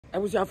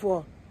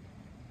Abusiafo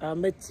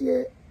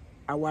metie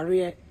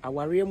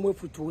aware mu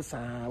futu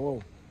saa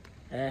wo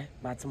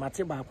but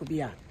mate ba ko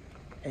bia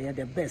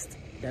the best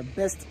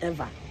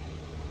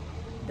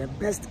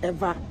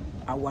ever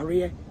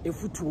aware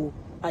efutu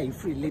ai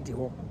free lady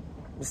ho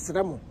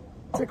misramo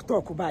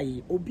TikTok ba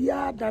yi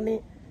obia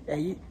dane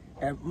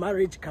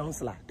marriage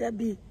counselor there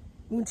be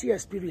unti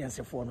experience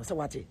for no say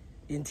what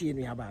enti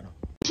enu aba no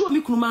control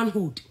me kunu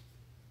manhood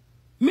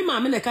me ma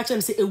me na catch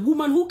am say a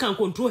woman who can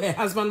control her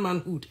husband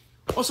manhood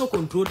also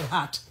control the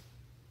heart.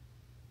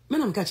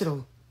 Menam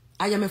kachiro.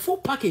 I am a full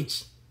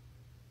package.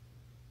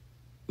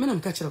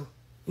 Menam kachiro.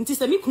 Nti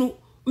se me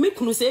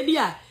kunu se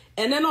bia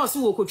ene na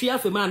oso wo kotwa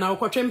afema na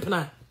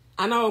okotwempena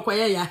ana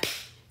okoye ya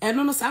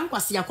eno no san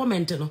kwase ya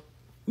comment no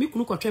me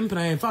kunu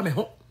kotwempena en fa me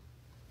ho.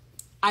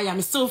 I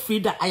am so free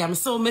that I am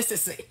so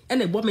necessary.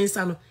 Ene bo me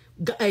nsa no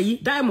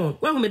diamond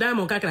wa hu me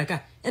diamond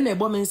kakraka ene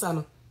bo me nsa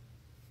no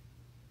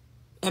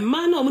e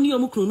ma na omuni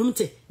omukunu num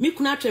te me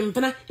kunu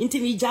atwempena nti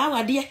mi gya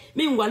wade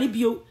me ngwale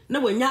bio na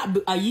wanya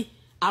ayi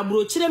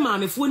abrochire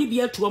maamefo ni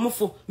bia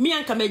tuomfo me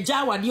anka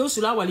megya wade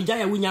osuru awale gya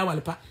ya wunya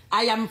awale pa.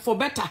 I am for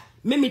better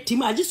me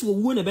metim agisi wo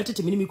wuo na better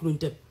te me kunu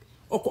ntem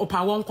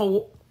opa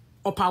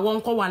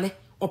wonko wale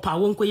opa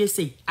wonko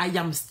yesei. I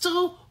am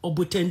still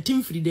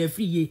obotentim free there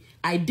free ye.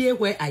 I dey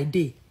where I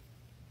dey.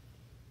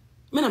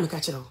 Me na me ka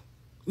kire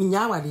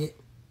nya awade.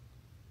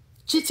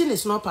 Cheating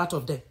is not part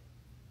of them.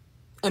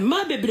 And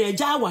ma bebre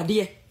gya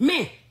awade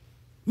me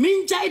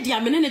njai dia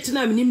me ne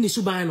tina me nim ni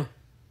suban no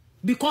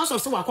because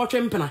of so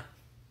wakotwempena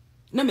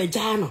na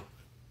megya no.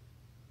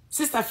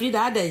 Sister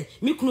Frida adai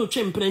me kunu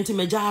twempena nti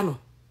megya no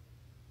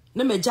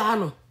na megya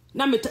no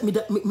na me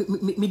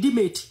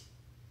dimate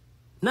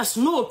na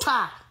snow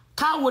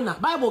ka wona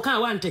Bible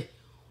kan wante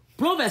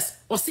Proverbs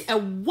or see a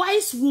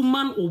wise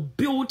woman will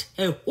build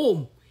her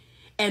home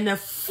and a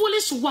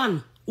foolish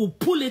one will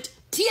pull it,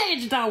 tear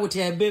it down with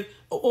her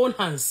own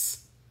hands.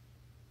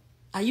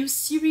 Are you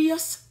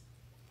serious?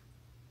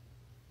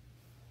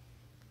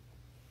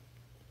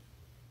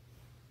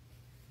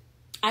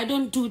 I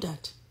don't do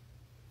that.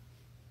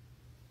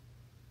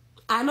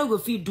 I no go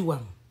fit do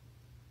am.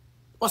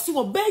 O si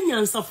wo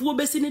benya nsafo wo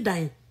besi ni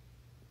dan.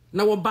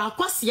 Na wo ba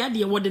kwase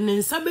ade wo de ne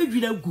nsa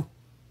bedwira gu.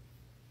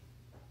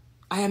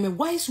 I am a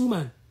wise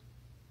woman.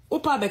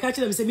 Opa be ka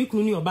kire me se me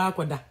kunu ni oba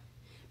akoda.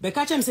 Be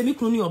ka kire me se me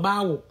kunu ni oba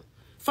awo.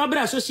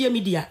 Fabra social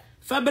media,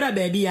 fabra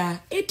baby ya.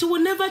 It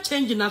will never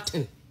change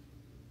nothing.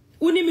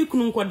 Uni me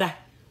kunu nkoda.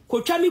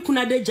 Kotwa me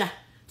kunu adeja.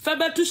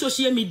 Fabra to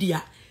social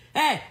media.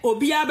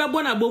 Obi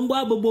abebo na bombo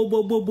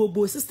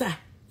abobo sister.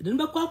 De no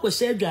be kwa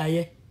kwose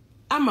adwaye.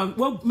 Ama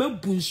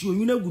mabunsu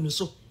onwuna gu no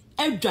so.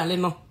 Adwale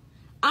no.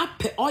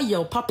 Ape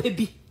oil papa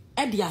bi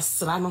e de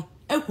asra no.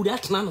 Akuri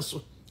atena no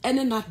so.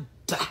 Ene na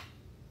da.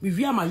 Mi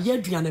wi ama ye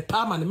aduane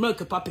pa ama ne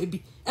milk papa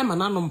bi e ma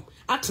nanom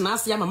atena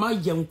ase ama ma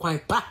ye nkwan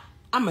pa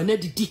ama na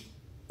didi.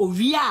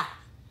 Owi a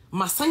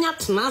masanya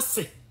tena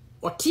ase.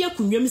 Ote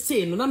akunwam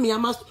sei no na me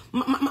ama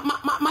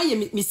ma ye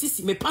me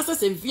sisi me pasa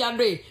se mfia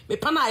dre me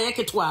pa na aye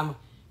ketwa no.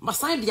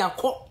 Masanya dia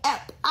ko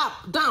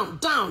up down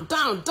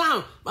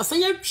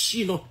masanya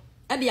twi no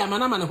e dia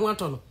mana ne ho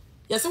ato no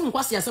yese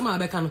nkwase yese ma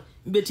abeka no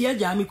beti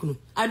agya me kunu.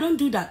 I don't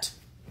do that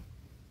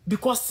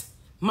because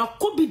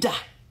makobida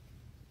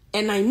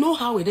and I know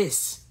how it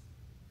is.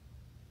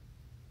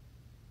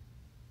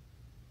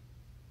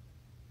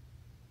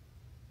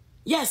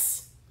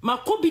 Yes,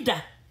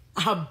 makobida,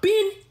 I have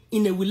been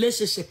in a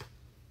relationship.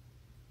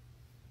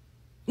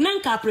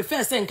 Nanka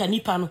prefer senka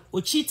nipa no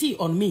o cheating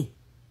on me.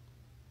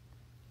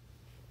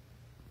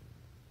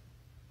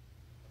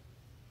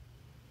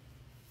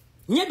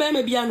 Nye be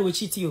me bia no o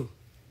cheat you.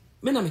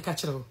 Me na me ka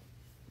kire.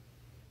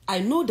 I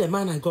know the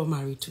man I got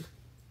married to.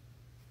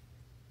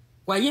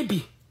 Waye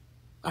bi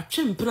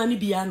atwempena ni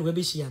bia no we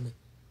be hia me.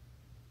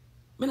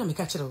 Me na me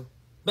ka kire.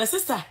 But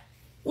sister,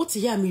 what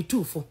hear me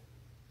too for?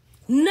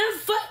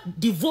 Never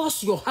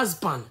divorce your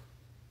husband.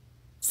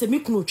 Se me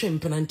kunu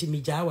twempena nti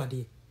me gya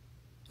wade.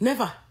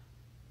 Never.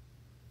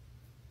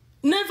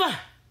 Never.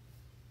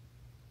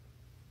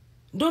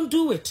 Don't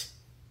do it.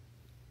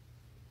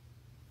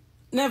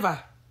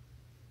 Never.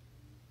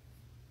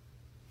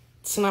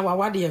 Sina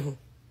wawade ho.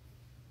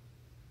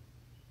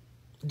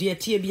 De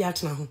tie bi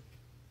atena ho.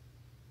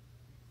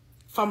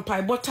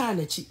 Fampai bota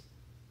na chi.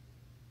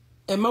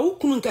 E ma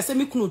wukunu nkase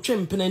me kunu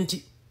twempena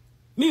nti.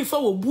 Me mfa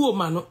wo buo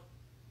ma no.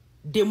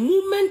 The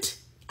moment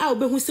I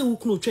obehu se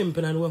wukunu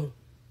twempena no ho.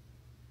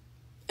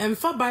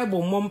 Emfa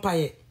Bible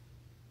mompaye.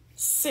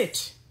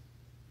 Sit.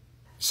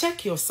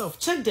 Check yourself.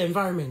 Check the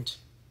environment.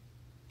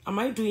 Am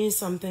I doing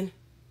something?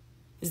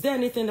 Is there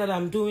anything that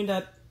I'm doing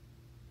that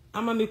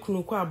ama me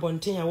kunu kwa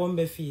abonten ya won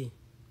be fie?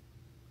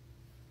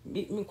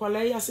 Mi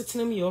kwala ya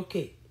setena mi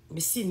okay.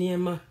 Mi si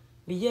niema,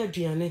 mi ye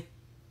aduane.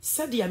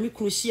 Sadia mi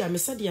kunu hia, mi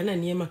sadia na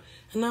niema.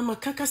 Na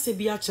makaka se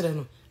bi a kire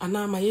no,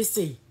 ana ma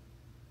yesei.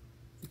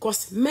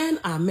 Because men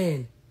are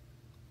men.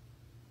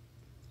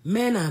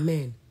 Men are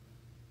men.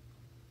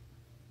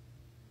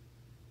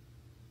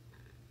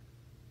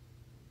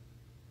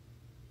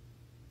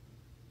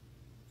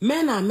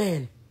 Men are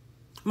men.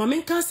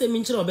 Mama can't say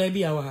minchiro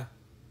baby awa.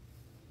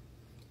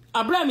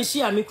 Abra mi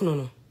shia mi kuno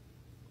no.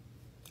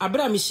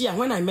 Abra mi shia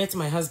when I met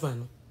my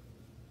husband.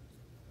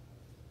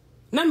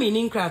 Na me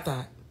ni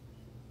nkrata.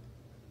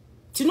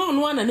 Ti no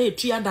ono ana na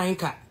etua dan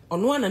ka,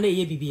 ono ana na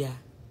eye bibia.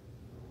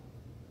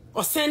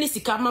 Oseni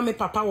sika ma me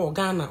papa wo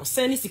Ghana,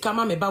 oseni sika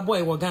ma me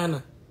baboy wo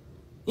Ghana.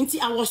 Nti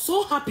I was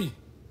so happy.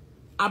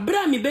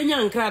 Abra mi benya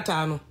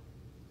nkrata no.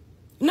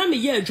 Na me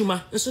ye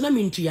adwuma, nso na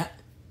me ntua.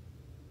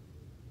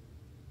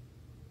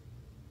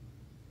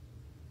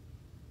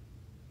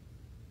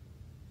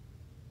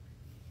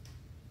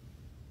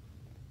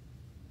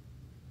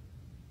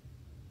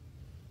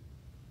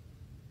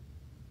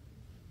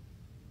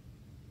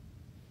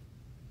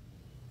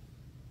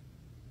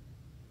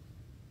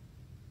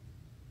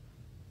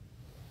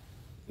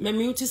 Me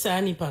mute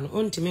sa nipa no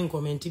ontime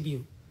comment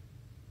bio.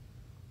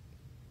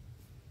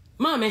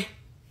 Mame,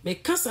 me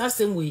kasa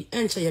asem we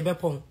enche ye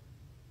bepon.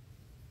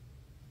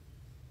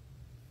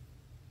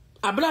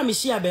 Abra mi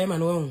hia be ma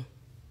no hu.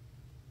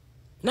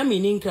 Na me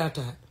ni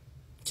nkrata.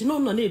 Ti no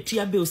na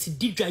etua be osi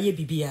didwa ye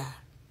bibia.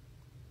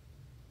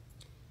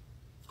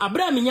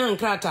 Abra mi nya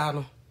nkrata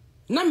no.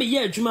 Na me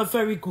ye adwuma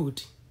very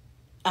good.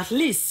 At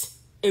least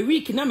a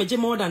week na me je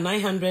more than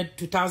 $900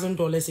 to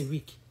 $1,000 a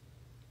week.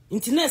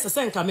 Internet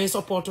senka me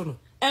support no.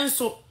 And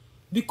so,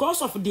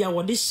 because of their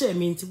what this share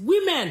means,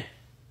 women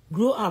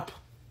grow up.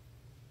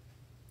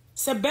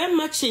 Se ben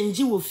ma change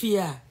you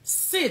fear.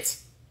 Sit.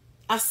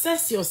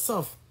 Assess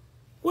yourself.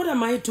 What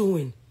am I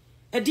doing?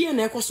 A dear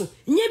nekoso.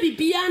 Nye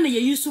bibia na ye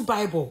use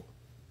Bible.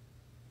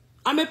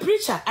 I'm a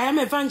preacher. I am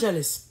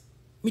evangelist.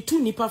 Me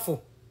too nipa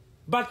for.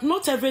 But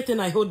not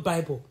everything I hold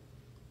Bible.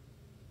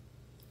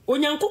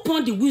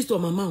 Onyankopon the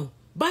wisdom amount.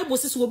 Bible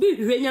says will be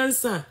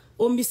nyansa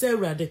o mi se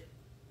urade.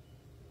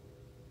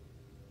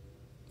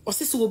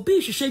 Osisi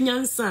obi hwehwe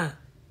nyansa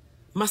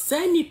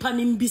masa nipa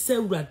ne mbisa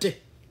urade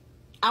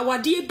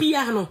awade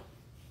bia no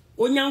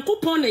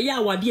onyankopon na ye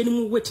awade ne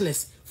mu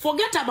witness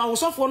forget about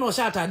osofo no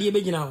sha atade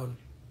be gina ho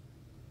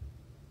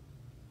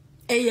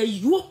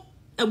eyeyo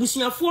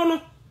abusuafo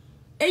no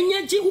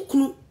enyaje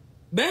ukunu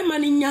be ma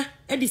ne nya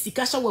edi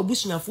sika sha wa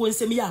abusuafo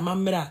nsem ya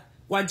amammra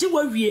waje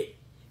wawie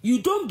you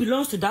don't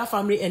belong to that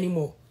family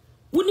anymore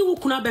woni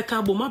ukunu abeka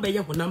aboma be ye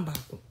ho number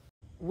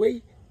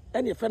we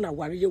ene fe na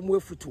ware ye mu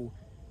afutu.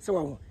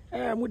 So,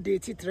 mu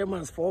date 3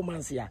 months, 4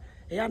 months ya.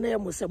 Ya na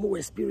mu se mu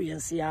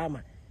experience ya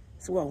ama.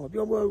 So, bi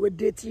we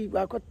date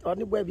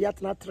oni boy bi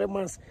atna 3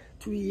 months,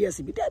 2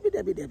 years bi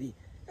debi.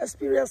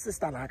 Experience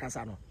sister na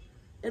akasa no.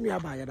 Enu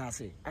aba ya da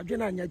se.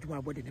 Adwena anya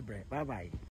dwuma body ne bre. Bye bye.